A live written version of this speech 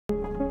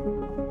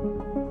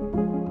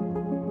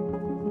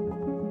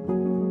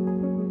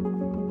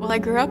Well,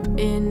 I grew up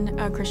in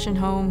a Christian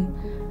home,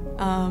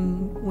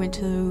 went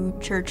to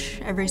church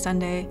every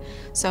Sunday,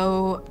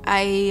 so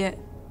I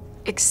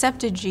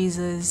accepted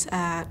Jesus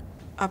at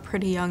a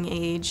pretty young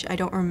age. I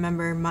don't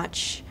remember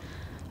much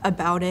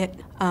about it,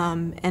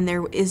 and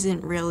there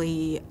isn't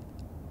really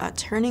a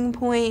turning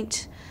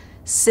point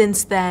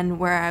since then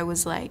where I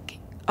was like,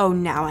 oh,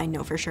 now I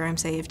know for sure I'm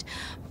saved.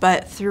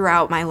 But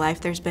throughout my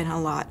life, there's been a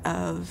lot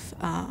of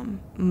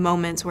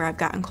moments where I've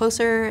gotten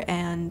closer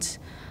and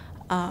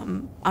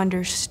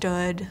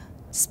understood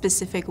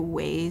specific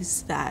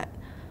ways that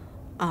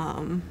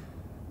I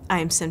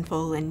am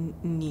sinful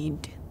and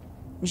need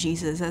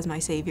Jesus as my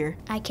Savior.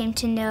 I came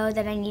to know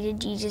that I needed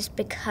Jesus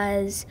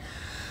because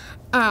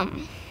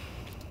I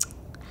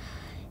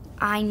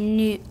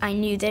knew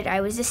that I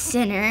was a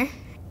sinner,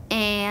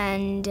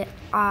 and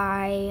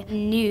I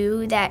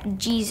knew that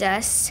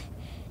Jesus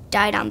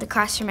died on the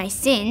cross for my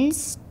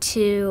sins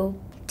to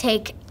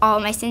take all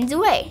my sins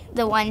away,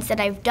 the ones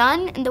that I've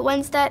done and the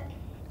ones that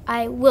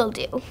I will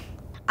do.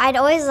 I'd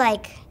always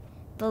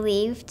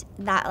believed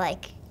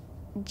that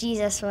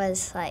Jesus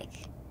was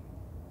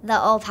the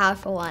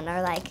all-powerful one,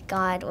 or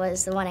God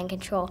was the one in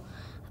control,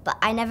 but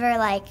I never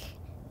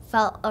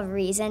felt a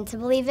reason to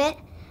believe it.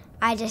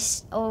 I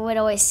just would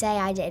always say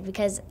I did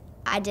because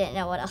I didn't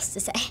know what else to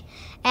say.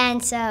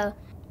 And so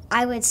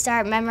I would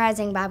start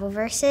memorizing Bible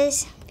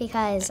verses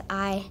because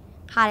I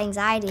had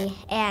anxiety,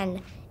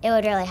 and it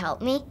would really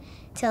help me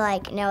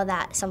to know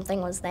that something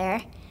was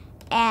there.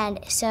 And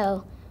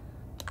so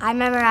I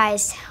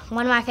memorized,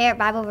 one of my favorite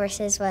Bible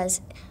verses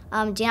was,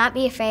 do not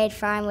be afraid,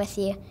 for I am with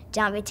you. Do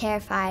not be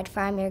terrified,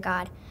 for I am your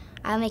God.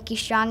 I will make you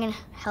strong and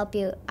help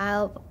you. I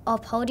will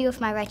uphold you with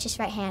my righteous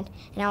right hand,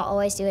 and I will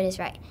always do what is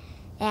right.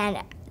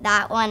 And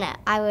that one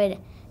I would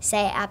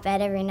say at bed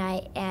every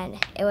night, and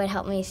it would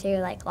help me through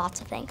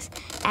lots of things.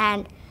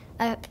 And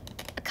a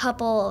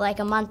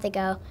month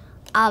ago,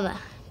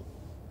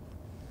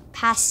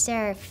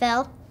 Pastor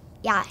Phil,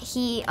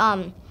 he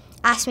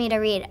asked me to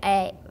read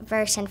a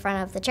verse in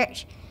front of the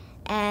church.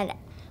 And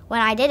when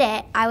I did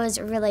it, I was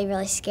really,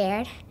 really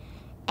scared.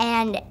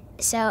 And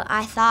so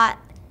I thought,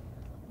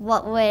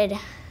 what would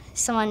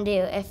someone do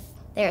if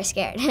they were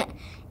scared?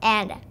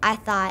 And I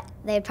thought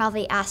they'd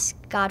probably ask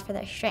God for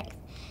their strength.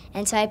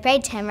 And so I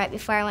prayed to him right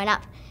before I went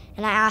up,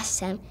 and I asked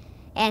him,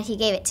 and he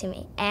gave it to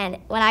me. And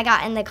when I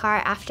got in the car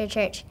after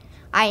church,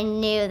 I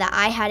knew that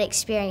I had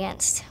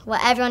experienced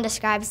what everyone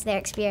describes their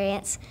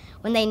experience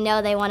when they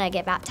know they want to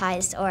get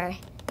baptized, or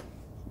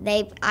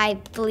I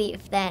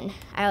believe then,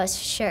 I was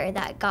sure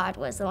that God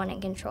was the one in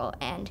control,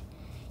 and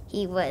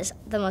he was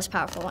the most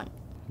powerful one.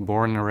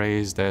 Born and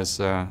raised as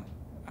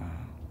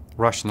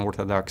Russian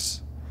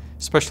Orthodox,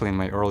 especially in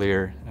my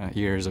earlier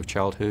years of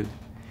childhood,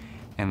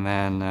 and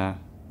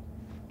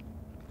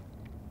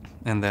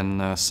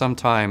then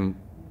sometime,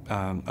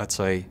 I'd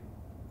say,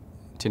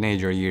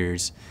 teenager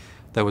years,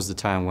 that was the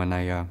time when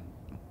I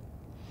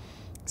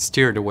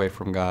steered away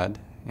from God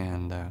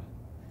and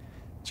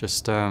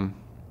just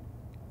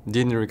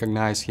didn't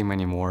recognize Him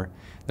anymore.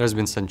 There's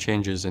been some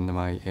changes in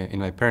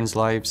my parents'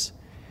 lives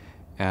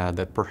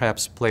that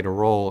perhaps played a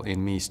role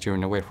in me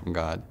steering away from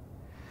God.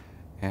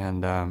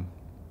 And and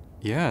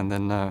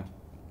then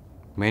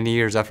many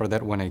years after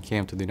that, when I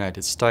came to the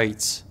United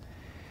States,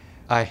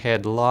 I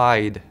had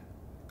lied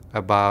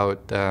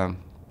about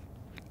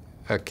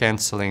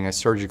canceling a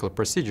surgical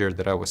procedure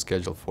that I was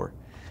scheduled for.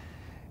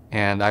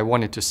 And I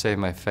wanted to save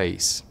my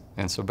face.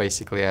 And so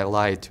basically I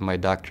lied to my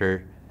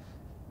doctor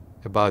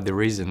about the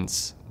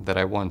reasons that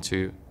I want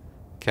to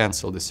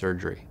cancel the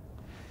surgery.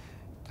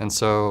 And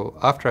so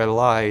after I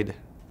lied,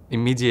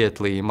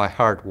 immediately my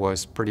heart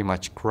was pretty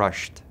much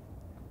crushed.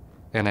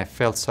 And I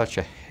felt such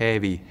a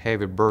heavy,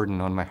 heavy burden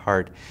on my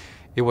heart.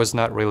 It was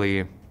not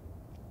really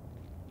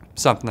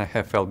something I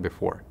have felt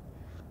before.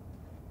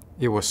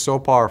 It was so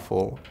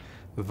powerful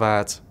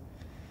that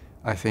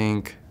I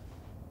think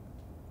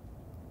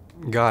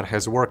God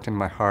has worked in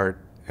my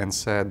heart and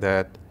said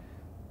that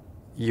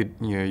you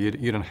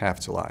don't have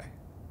to lie.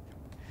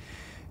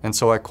 And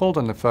so I called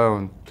on the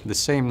phone the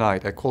same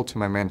night. I called to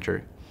my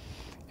mentor.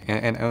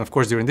 And of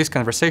course, during this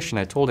conversation,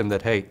 I told him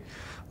that, hey,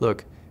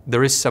 look,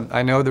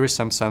 I know there is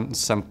some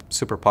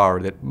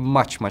superpower that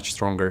much, much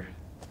stronger,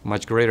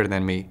 much greater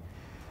than me.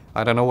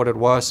 I don't know what it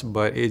was,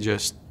 but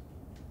it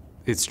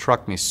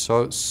struck me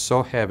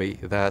so heavy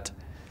that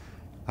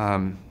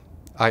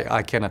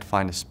I cannot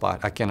find a spot.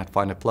 I cannot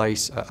find a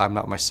place. I'm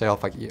not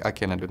myself. I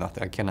cannot do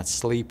nothing. I cannot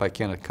sleep. I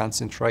cannot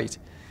concentrate.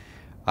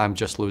 I'm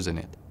just losing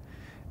it.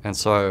 And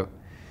so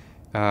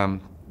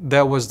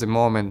that was the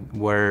moment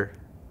where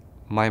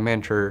my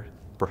mentor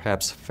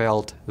perhaps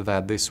felt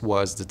that this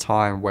was the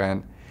time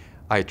when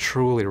I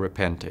truly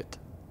repented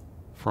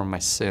from my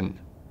sin.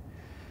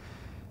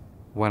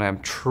 When I'm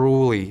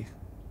truly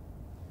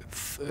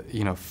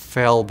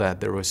felt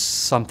that there was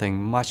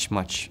something much,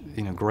 much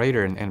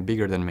greater and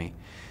bigger than me,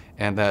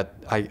 and that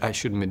I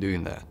shouldn't be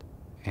doing that.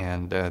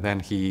 And then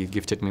he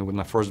gifted me with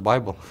my first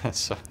Bible.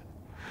 So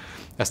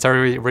I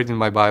started reading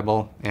my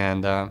Bible,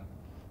 and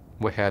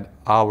we had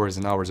hours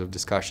and hours of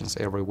discussions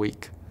every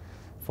week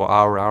for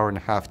hour, hour and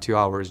a half, 2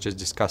 hours just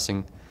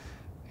discussing,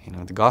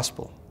 the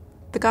gospel.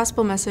 The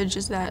gospel message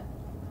is that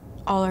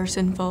all are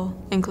sinful,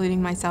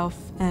 including myself,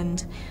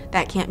 and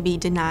that can't be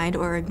denied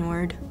or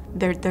ignored.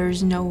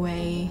 There's no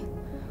way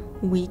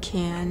we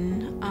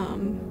can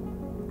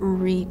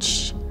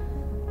reach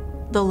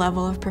the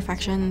level of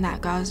perfection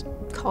that God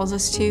calls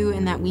us to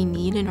and that we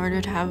need in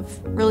order to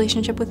have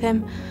relationship with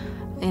Him.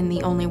 And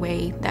the only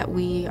way that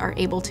we are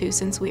able to,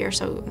 since we are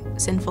so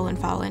sinful and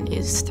fallen,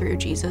 is through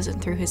Jesus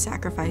and through His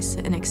sacrifice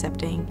and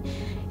accepting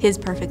His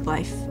perfect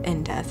life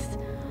and death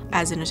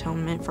as an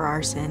atonement for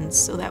our sins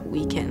so that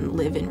we can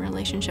live in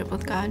relationship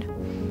with God.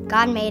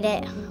 God made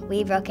it,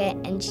 we broke it,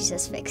 and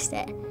Jesus fixed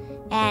it.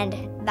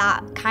 And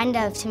that kind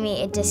of, to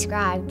me, it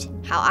described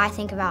how I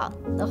think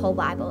about the whole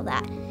Bible,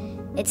 that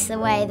it's the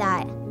way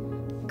that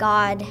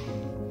God,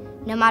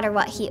 no matter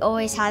what, He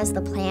always has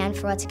the plan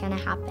for what's going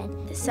to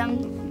happen.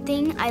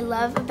 Something I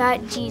love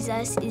about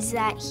Jesus is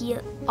that He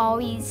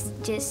always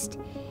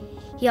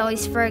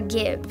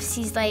forgives.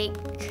 He's like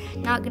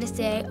not gonna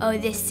say, oh,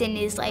 this sin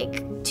is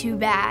like too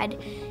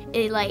bad.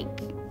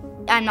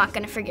 I'm not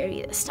gonna forgive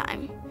you this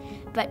time.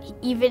 But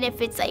even if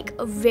it's like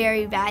a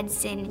very bad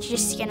sin, it's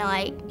just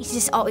gonna He's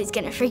just always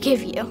gonna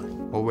forgive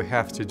you. All we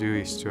have to do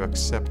is to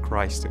accept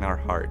Christ in our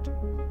heart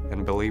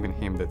and believe in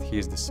Him that He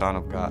is the Son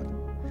of God.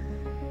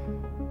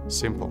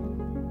 Simple,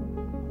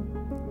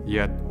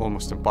 yet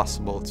almost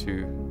impossible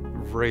to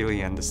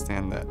really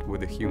understand that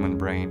with the human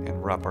brain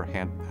and wrap our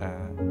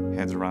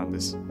heads around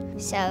this.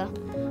 So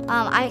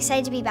I'm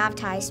excited to be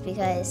baptized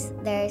because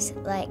there's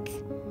like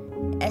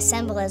a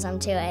symbolism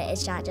to it.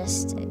 It's not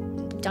just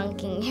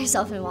dunking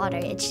yourself in water.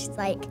 It's just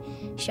like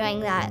showing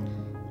that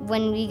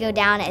when we go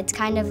down, it's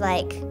kind of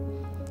like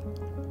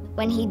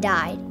when He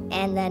died,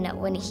 and then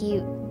when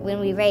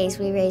we raise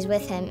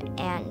with Him,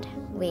 and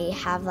we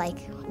have like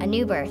a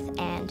new birth,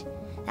 and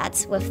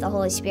that's with the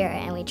Holy Spirit,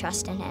 and we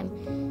trust in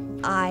Him.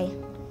 I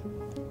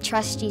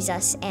trust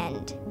Jesus,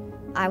 and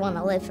I want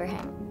to live for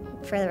Him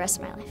for the rest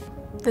of my life.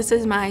 This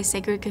is my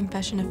sacred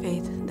confession of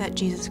faith that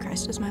Jesus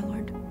Christ is my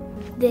Lord.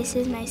 This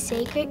is my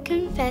sacred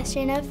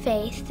confession of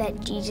faith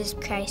that Jesus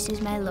Christ is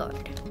my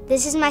Lord.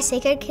 This is my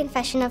sacred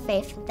confession of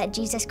faith that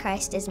Jesus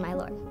Christ is my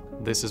Lord.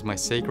 This is my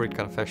sacred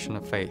confession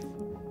of faith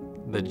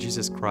that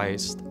Jesus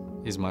Christ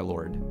is my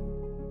Lord.